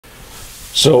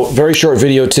So very short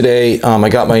video today. I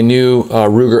got my new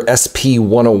Ruger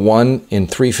SP101 in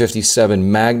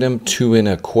 357 Magnum 2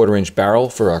 1/4 inch barrel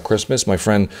for Christmas. My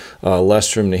friend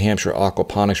Les from New Hampshire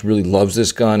Aquaponics really loves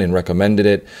this gun and recommended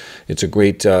it. It's a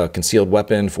great concealed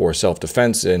weapon for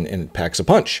self-defense and it packs a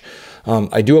punch.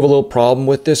 I do have a little problem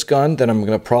with this gun that I'm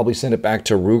going to probably send it back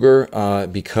to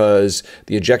Ruger because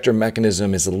the ejector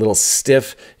mechanism is a little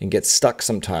stiff and gets stuck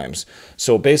sometimes.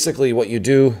 So basically what you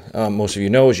do, most of you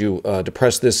know, is you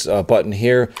depress this button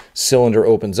here, cylinder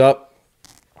opens up,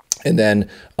 and then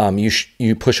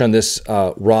you push on this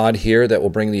rod here that will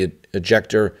bring the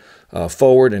ejector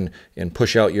forward and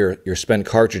push out your spent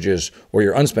cartridges or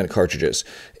your unspent cartridges.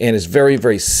 And it's very,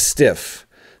 very stiff.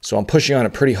 So I'm pushing on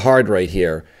it pretty hard right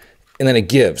here. And then it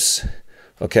gives,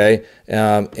 okay?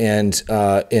 And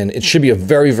it should be a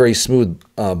very, very smooth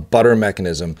butter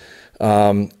mechanism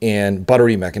and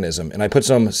buttery mechanism. And I put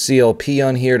some CLP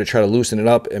on here to try to loosen it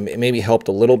up, and it maybe helped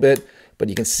a little bit, but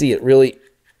you can see it really,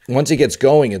 once it gets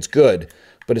going, it's good,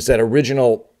 but it's that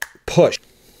original push.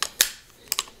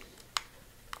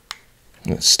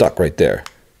 And it's stuck right there,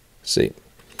 see?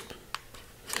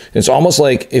 It's almost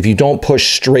like if you don't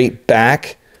push straight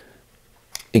back,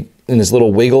 and this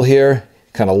little wiggle here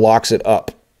kind of locks it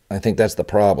up. I think that's the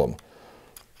problem.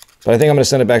 But I think I'm going to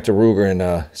send it back to Ruger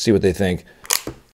and see what they think.